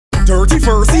Dirty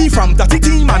Versee from Dutty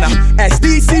team and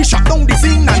SDC shut down the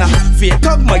scene and fake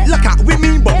up might look at with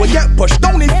me, but we get pushed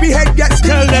down if we head gets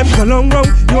Tell them, go long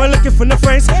round, you are looking for the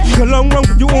friends. Go long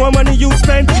round, you owe money you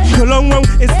spend. Go long round,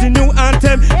 it's the new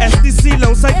anthem. SDC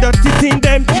alongside Dutty team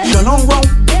them. Go long round,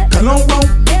 go long round,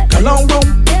 go long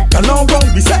round, go long round.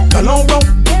 We said go long round,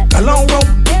 go long round,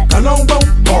 go long round,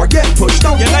 or get pushed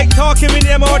down. You like talking with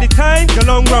them all the time? Go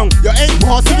long round. You ain't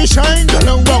boss to be shine, go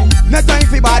long round. No time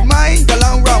for bad mind, go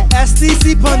long round.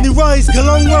 SDC pon the rise, go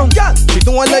long round. Yeah, she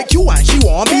don't like you and she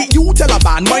want beat you. Tell her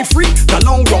bad mind free, go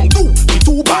long round do. She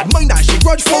too bad mind and she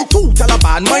grudgeful too. Tell her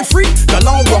bad mind free, go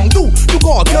long round do. You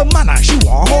got a good man and she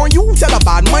want horn you. Tell her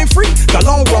bad mind free, go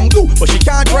long round do. But she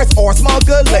can't dress or smell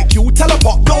good like you. Tell her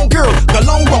pop down girl, go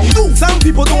long round do. Some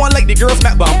people don't like the girls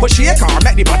met bump, but she a car,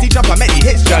 met the party jump, I met the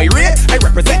hits gyrate. I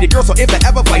represent the girls, so if they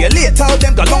ever violate, tell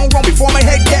them go long round before my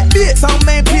head get bit. Some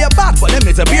men play bad, but them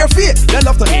is a beer fit. They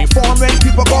love to inform when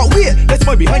people got weird. Let's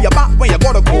point behind your back when you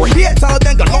gotta go here. Tell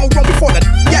them go long round before they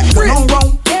get free. Go long round,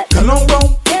 go long round,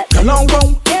 go long round,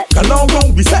 go long round.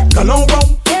 We said go long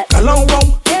round, go long round,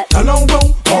 go long round,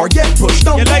 or get pushed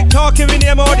down. You like talking with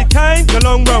them all the time? Go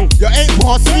long round. You ain't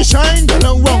boss to be shine, go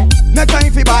long round. No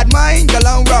time for bad mind, go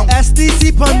long round.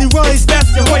 SDC pon the rise,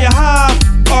 best you what you have,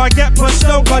 or get pushed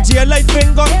down. Cause your life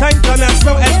ain't got time to mess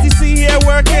round. SDC here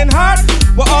working hard.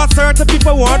 What all certain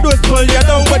people want to do is pull you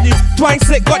down. But the twang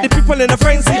sick got the people in the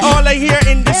frenzy. All I hear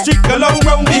in the street, go long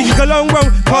round, go long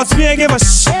round. Cause me ain't give a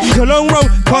go long round.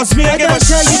 Cause me ain't give a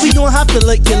tell you we don't have to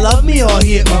like you love me or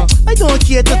hate me. I don't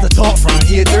care to the talk from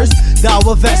haters. That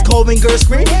was Vex, Colvin, girl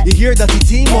scream. You hear that the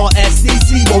team or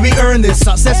SDC, but we earn this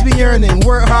success we earning.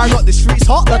 Work hard, not the streets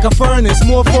hot like a furnace.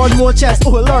 More forward, more chest.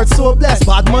 Oh Lord, so blessed.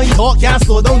 Bad mind talk can't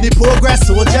slow down the progress.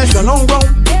 So just go long round,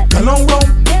 go long round,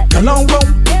 go long round,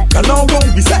 go long round.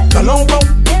 We said go long round,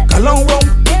 go long round,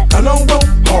 go long round,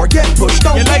 or get pushed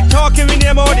down. You like talking with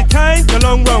them all the time? Go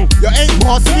long round. You ain't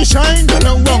boss to be shine, go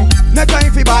long round. No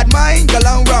time for bad mind, go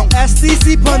long round.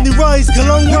 SDC pon the rise, go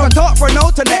long You can round. talk for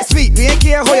now to next week. We ain't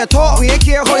care how you talk, we ain't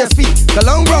care how you speak. The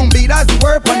long round beat, that's the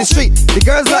word on the street. The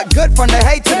girls look good from the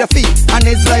head to the feet. And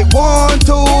it's like 1,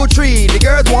 2, 3. The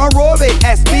girls want roll with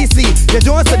SDC. You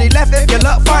join to the left if you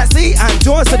look fancy, and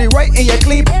join to the right in your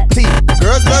clean tee.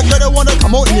 Girls look good, they wanna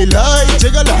come out in the light.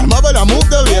 Jiggle and mobile and move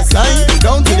the waistline.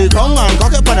 Down to the ground and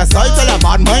cock up on the side. Tell a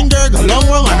bad mind girl, go long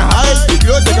round and high. If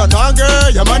you take a talk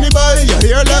girl, your money boy. Your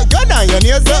hair look good and your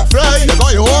nails look fly. You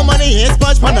got your own money, ain't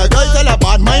sponge from the guy. Tell a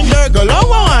bad mind girl, go long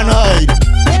round and hide.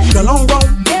 Go long round,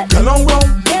 go long round,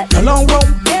 go long round,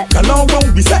 go long round.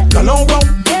 We said go long round,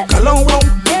 go long round,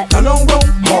 go long round,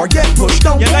 or get pushed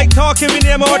down. You like talking with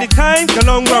them all the time? Go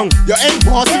long round. You ain't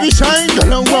boss to be shine, go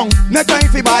long round. No time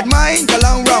for bad mind, go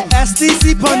long round.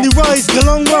 SDC pon the rise, go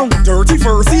long round. Dirty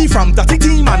Versee from Dutty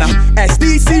team and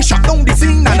SDC shut down the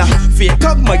scene and fake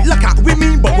up might look at with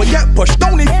me, but we get pushed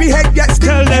down if we head gets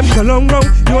Tell them, go long round,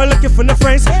 you are looking for the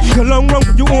friends. Go long round,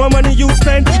 you owe money you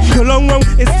spend. Go long round,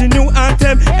 it's the new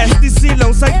anthem. SDC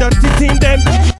alongside Dutty team them.